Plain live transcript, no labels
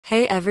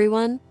Hey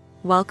everyone,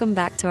 welcome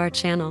back to our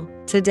channel.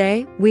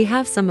 Today, we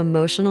have some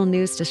emotional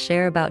news to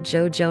share about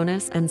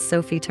Jonas and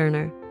Sophie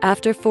Turner.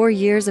 After 4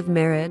 years of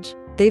marriage,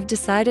 they've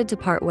decided to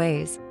part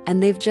ways,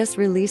 and they've just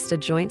released a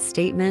joint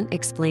statement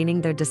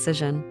explaining their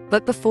decision.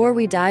 But before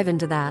we dive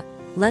into that,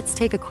 let's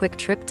take a quick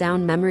trip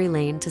down memory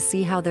lane to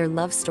see how their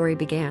love story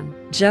began.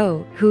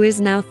 Joe, who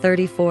is now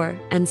 34,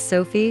 and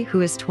Sophie,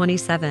 who is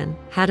 27,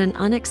 had an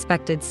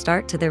unexpected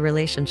start to their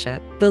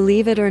relationship.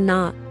 Believe it or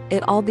not,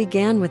 it all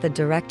began with a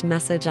direct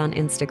message on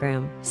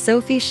Instagram.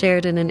 Sophie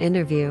shared in an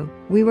interview,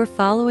 "We were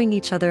following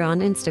each other on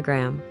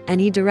Instagram,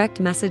 and he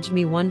direct messaged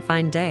me one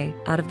fine day,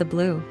 out of the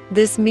blue."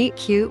 This meet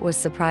cute was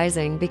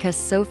surprising because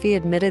Sophie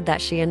admitted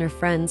that she and her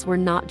friends were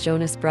not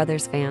Jonas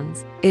Brothers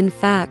fans. In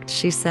fact,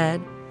 she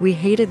said, "We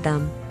hated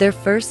them." Their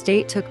first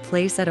date took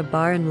place at a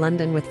bar in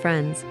London with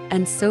friends,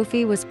 and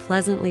Sophie was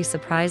pleasantly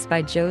surprised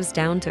by Joe's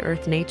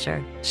down-to-earth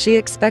nature. She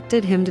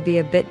expected him to be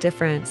a bit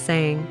different,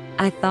 saying,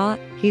 "I thought,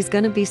 he's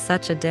gonna be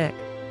such a dick,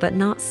 but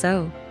not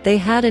so." They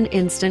had an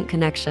instant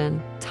connection,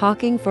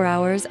 talking for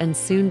hours and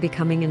soon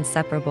becoming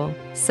inseparable.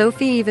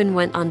 Sophie even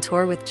went on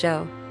tour with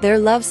Joe. Their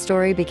love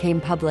story became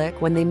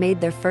public when they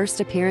made their first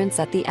appearance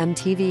at the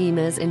MTV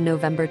EMAs in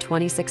November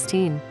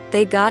 2016.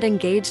 They got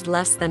engaged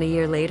less than a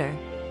year later.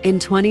 In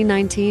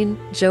 2019,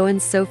 Joe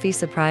and Sophie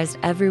surprised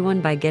everyone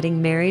by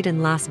getting married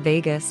in Las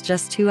Vegas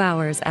just 2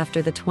 hours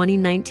after the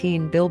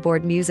 2019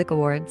 Billboard Music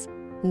Awards.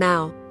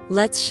 Now,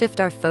 let's shift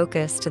our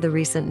focus to the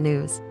recent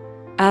news.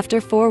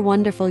 After 4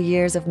 wonderful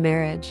years of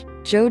marriage,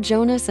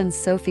 Jonas and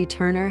Sophie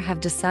Turner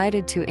have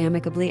decided to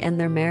amicably end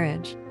their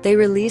marriage. They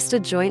released a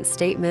joint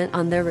statement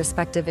on their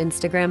respective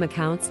Instagram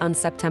accounts on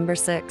September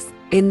 6th.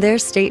 In their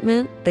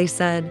statement, they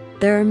said,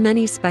 "There are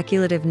many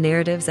speculative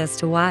narratives as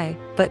to why,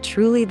 but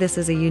truly this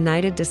is a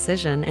united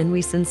decision, and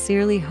we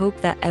sincerely hope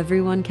that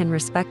everyone can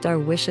respect our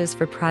wishes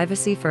for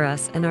privacy for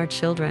us and our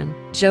children."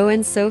 Joe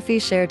and Sophie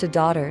share 2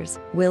 daughters,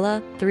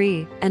 Willa,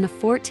 3, and a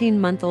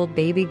 14-month-old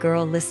baby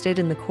girl listed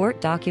in the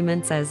court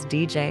documents as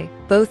DJ.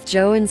 Both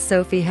Joe and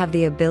Sophie have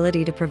the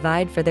ability to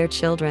provide for their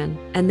children,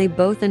 and they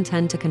both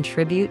intend to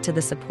contribute to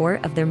the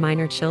support of their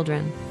minor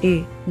children.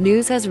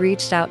 News has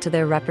reached out to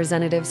their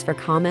representatives for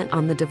comment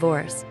on the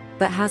divorce,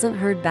 but hasn't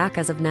heard back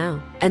as of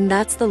now. And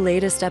that's the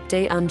latest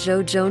update on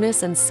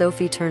Jonas and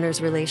Sophie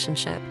Turner's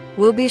relationship.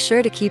 We'll be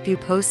sure to keep you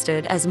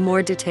posted as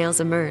more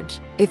details emerge.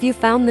 If you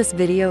found this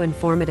video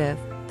informative,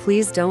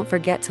 please don't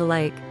forget to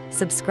like,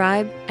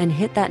 subscribe, and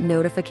hit that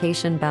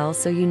notification bell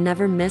so you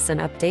never miss an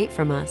update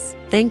from us.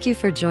 Thank you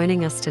for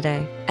joining us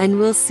today, and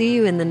we'll see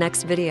you in the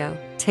next video.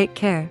 Take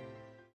care.